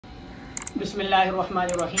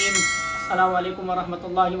बिस्मिल्लाहिर्रहमानिर्रहीम। अस्सलामु अलैकुम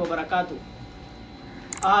वरहमतुल्लाहि वबरकातुहू।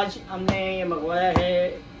 आज हमने ये मंगवाया है,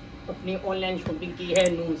 अपनी ऑनलाइन शॉपिंग की है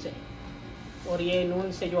नून से, और ये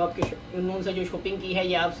नून से जो शॉपिंग की है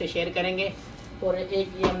ये आपसे शेयर करेंगे। और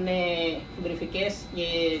एक ये हमने ब्रीफकेस, ये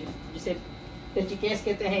जिसे केस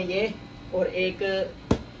कहते हैं ये, और एक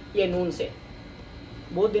ये नून से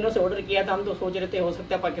बहुत दिनों से ऑर्डर किया था। हम तो सोच रहे थे हो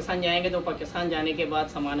सकता है पाकिस्तान जाएंगे तो पाकिस्तान जाने के बाद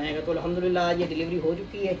सामान आएगा, तो अल्हम्दुलिल्लाह आज ये डिलीवरी हो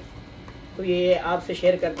चुकी है। तो ये आपसे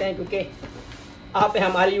शेयर करते हैं क्योंकि आप है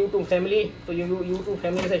हमारी यूट्यूब फैमिली, तो यूट्यूब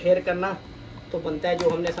फैमिली से शेयर करना तो बनता है। जो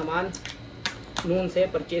हमने सामान नून से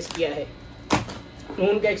परचेज़ किया है,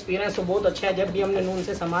 नून का एक्सपीरियंस तो बहुत अच्छा है। जब भी हमने नून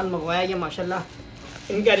से सामान मंगवाया ये माशाल्लाह,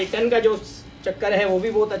 इनका रिटर्न का जो चक्कर है वो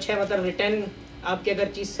भी बहुत अच्छा है। मतलब रिटर्न आपकी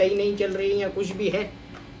अगर चीज़ सही नहीं चल रही या कुछ भी है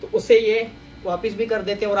तो उससे ये वापस भी कर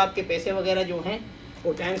देते हैं, और आपके पैसे वगैरह जो हैं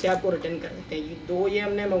वो टाइम से आपको रिटर्न कर देते हैं। ये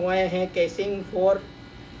हमने मंगवाए हैं केसिंग फॉर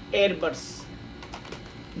एयरबड्स,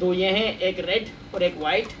 दो ये हैं, एक रेड और एक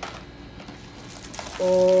वाइट।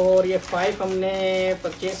 और ये 5 हमने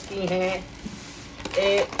परचेज़ की हैं।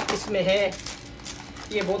 इसमें है,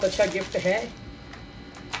 ये बहुत अच्छा गिफ्ट है।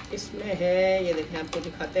 इसमें है, ये देखें आपको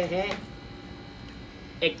दिखाते हैं,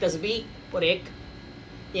 एक तस्बीह और एक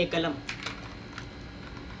ये कलम।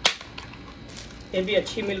 ये भी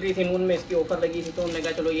अच्छी मिल रही थी नून में, इसकी ऑफ़र लगी थी तो हमने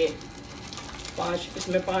कहा चलो ये 5,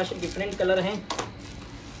 इसमें 5 डिफरेंट कलर हैं।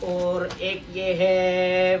 और एक ये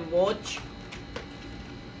है वॉच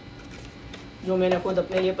जो मैंने खुद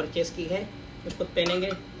अपने लिए परचेज़ की है, जो खुद पहनेंगे।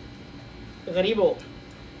 गरीबो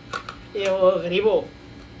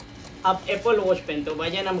आप एप्पल वॉच पहनते हो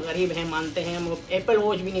भाईजान, हम गरीब हैं मानते हैं, हम एप्पल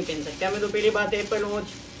वॉच भी नहीं पहन सकते। हमें तो पहली बात एप्पल वॉच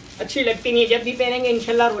अच्छी लगती नहीं है। जब भी पहनेंगे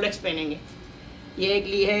इंशाल्लाह रोलेक्स पहनेंगे। ये एक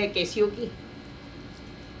ली है कैसियो की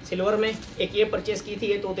सिल्वर में, एक ये परचेज़ की थी,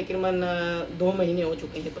 ये तो तकरीबन 2 महीने हो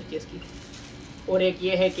चुके हैं परचेज़ की। और एक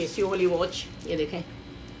ये है कैसियो वाली वॉच, ये देखें,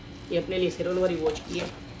 ये अपने लिए सिल्वर वाली वॉच की है।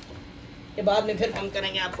 ये बाद में फिर कम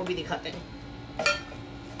करेंगे, आपको भी दिखाते हैं।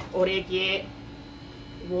 और एक ये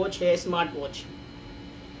वॉच है स्मार्ट वॉच,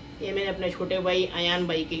 ये मैंने अपने छोटे भाई अयान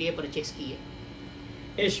भाई के लिए परचेज़ की है,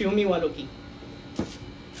 ये श्यूमी वालों की।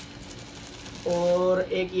 और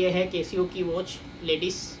एक ये है कैसियो की वॉच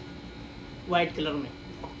लेडीज़ वाइट कलर में,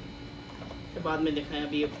 तो बाद में दिखाएं,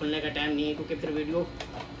 अभी ये खोलने का टाइम नहीं है क्योंकि फिर वीडियो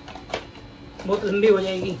बहुत लंबी हो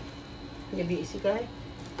जाएगी। ये भी इसी का है।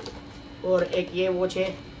 और एक ये वॉच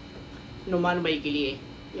है नुमान भाई के लिए,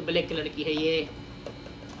 ये ब्लैक कलर की है ये।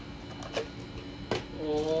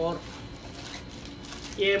 और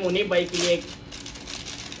ये मुनीब भाई के लिए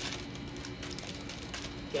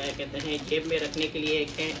क्या कहते हैं, जेब में रखने के लिए एक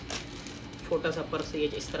है छोटा सा पर्स,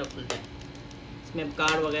 ये इस तरह खुलता है, इसमें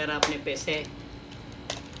कार्ड वगैरह अपने पैसे।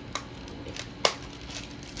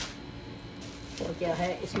 और क्या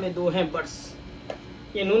है, इसमें 2 हैं बड्स।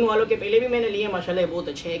 ये नून वालों के पहले भी मैंने लिए माशाल्लाह, बहुत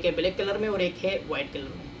अच्छे हैं, एक ब्लैक कलर में और एक है वाइट कलर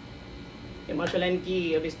में। ये माशाल्लाह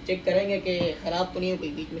इनकी अभी चेक करेंगे कि ख़राब तो नहीं है कोई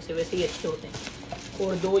बीच में से, वैसे ही अच्छे होते हैं।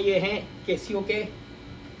 और 2 ये हैं कैसियो के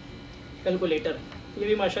कैलकुलेटर, ये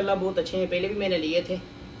भी माशाल्लाह बहुत अच्छे हैं, पहले भी मैंने लिए थे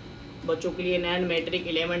बच्चों के लिए, 9 मैट्रिक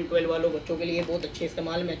 11 12 वालों बच्चों के लिए बहुत अच्छे,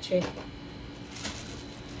 इस्तेमाल में अच्छे।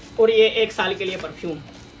 और ये 1 साल के लिए परफ्यूम,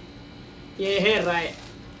 ये है राय,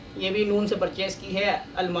 ये भी नून से परचेज़ की है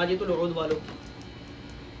अलमाजितुल उऊद वालों की।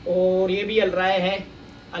 और ये भी अलराय है,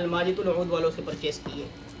 अलमाजितुल उऊद वालों से परचेज़ की है।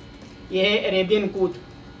 ये है अरेबियन कूद,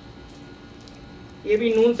 ये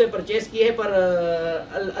भी नून से परचेज़ की है पर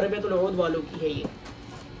अरबियतुल उऊद वालों की है ये।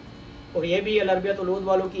 और ये भी अरबियतुल उऊद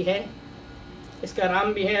वालों की है, इसका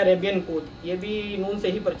नाम भी है अरेबियन कूद, ये भी नून से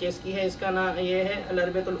ही परचेज़ की है, इसका नाम ये है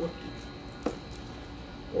अरबियतुल उऊद की।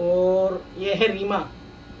 और ये है रीमा,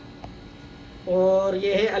 और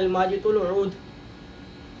ये है अलमाजितुल उऊद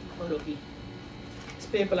वालों की। इस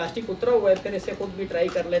पर प्लास्टिक उतरा हुआ है, फिर इसे खुद भी ट्राई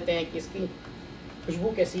कर लेते हैं कि इसकी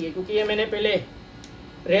खुशबू कैसी है, क्योंकि ये मैंने पहले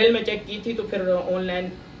रेल में चेक की थी तो फिर ऑनलाइन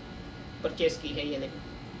परचेज़ की है। ये देखें,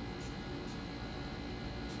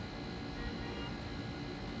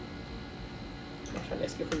 माशाल्लाह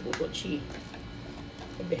इसकी खुशबू तो अच्छी है,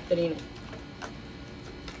 बेहतरीन है।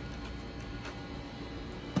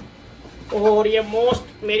 और ये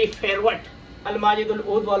मोस्ट मेरी फेवरेट अलमाजितुल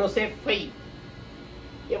उऊद वालों से फई,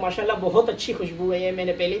 ये माशाल्लाह बहुत अच्छी खुशबू है। ये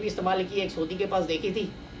मैंने पहले भी इस्तेमाल की है, एक सऊदी के पास देखी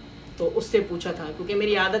थी तो उससे पूछा था, क्योंकि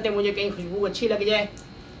मेरी आदत है मुझे कहीं खुशबू अच्छी लग जाए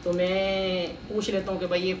तो मैं पूछ लेता हूँ कि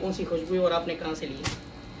भाई ये कौन सी खुशबू है और आपने कहाँ से ली है,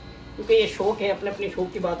 क्योंकि ये शौक़ है, अपने अपने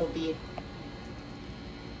शौक़ की बात होती है।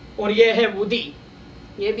 और ये है वुदी,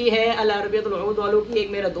 ये भी है अल अरबियतुल उऊद वालों की, एक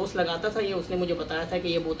मेरा दोस्त लगाता था ये, उसने मुझे बताया था कि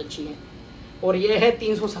ये बहुत अच्छी है। और ये है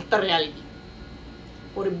 370 रियाल की,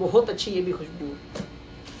 और बहुत अच्छी ये भी खुशबू है।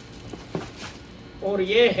 और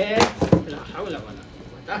ये है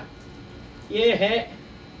ये है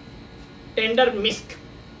टेंडर मिस्क,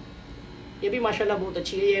 ये भी माशाल्लाह बहुत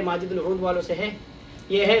अच्छी है, ये माजिद उल वालों से है।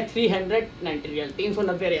 ये है 390 रियाल,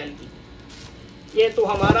 390 रियाल की। ये तो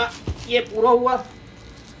हमारा ये पूरा हुआ।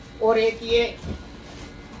 और एक ये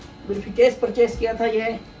ब्रीफकेस परचेस किया था,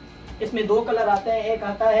 ये इसमें 2 कलर आते हैं, एक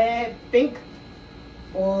आता है पिंक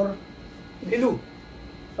और ब्लू,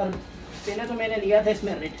 पर पहले तो मैंने लिया था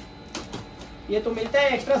इसमें रेड। ये तो मिलता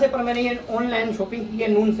है एक्स्ट्रा से, पर मैंने ये ऑनलाइन शॉपिंग की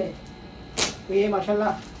है नून से। तो ये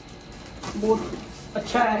माशाल्लाह बहुत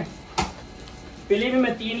अच्छा है, पहले भी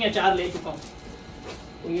मैं 3 या 4 ले चुका हूँ।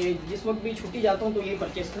 तो ये जिस वक्त भी छुट्टी जाता हूँ तो ये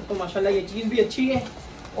परचेस करता हूँ। माशाल्लाह ये चीज़ भी अच्छी है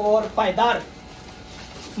और पायदार,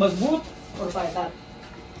 मजबूत और पायदार।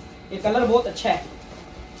 ये कलर बहुत अच्छा है।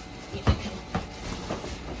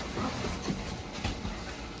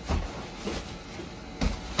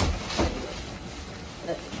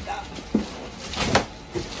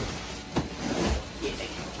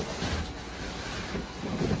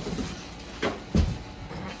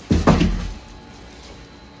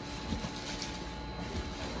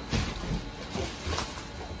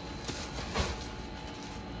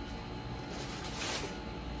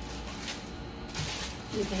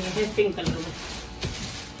 है पिंक कलर में,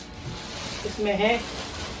 इसमें है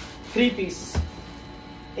 3 पीस,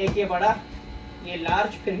 एक ये बड़ा, ये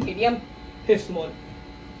लार्ज, फिर मीडियम, फिर स्मॉल।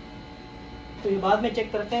 तो ये बाद में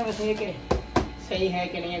चेक करते हैं वैसे ये कि सही है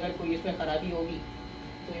कि नहीं। अगर कोई इसमें खराबी होगी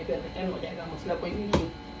तो ये फिर रिटर्न हो जाएगा, मसला कोई भी नहीं।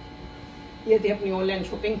 ये थी अपनी ऑनलाइन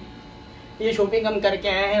शॉपिंग। ये शॉपिंग हम करके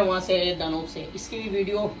आए हैं वहाँ से, दानव से। इसकी भी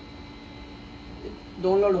वीडियो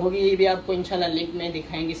डाउनलोड होगी, ये भी आपको इंशाल्लाह लिंक में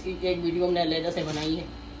दिखाएंगे। इसकी एक वीडियो हमने अलहदा से बनाई है।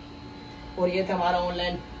 और ये था हमारा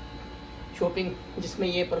ऑनलाइन शॉपिंग, जिसमें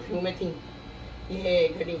ये परफ्यूमें थी, ये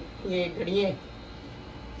घड़ियाँ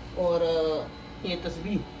और ये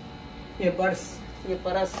तस्बीह, ये बर्स, ये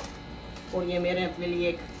परस, और ये मैंने अपने लिए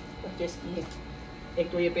एक परचेस की है।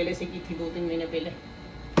 एक तो ये पहले से की थी 2-3 महीने पहले।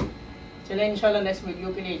 चले इंशाल्लाह नेक्स्ट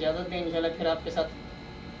वीडियो के लिए इजाज़त दें। इंशाल्लाह फिर आपके साथ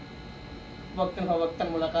वक्तन फ़वक्तन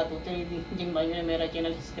मुलाकात होती रहेगी। जिन भाइयों ने मेरा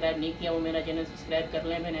चैनल सब्सक्राइब नहीं किया वो मेरा चैनल सब्सक्राइब कर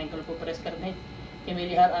लें, बेल आइकन को प्रेस कर दें कि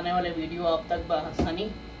मेरी हर आने वाले वीडियो आप तक बआसानी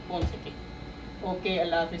पहुँच सके। ओके,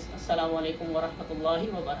 अल्लाह हाफ़िज़, अस्सलामु अलैकुम वरहमतुल्लाहि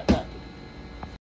वबरकातुहू।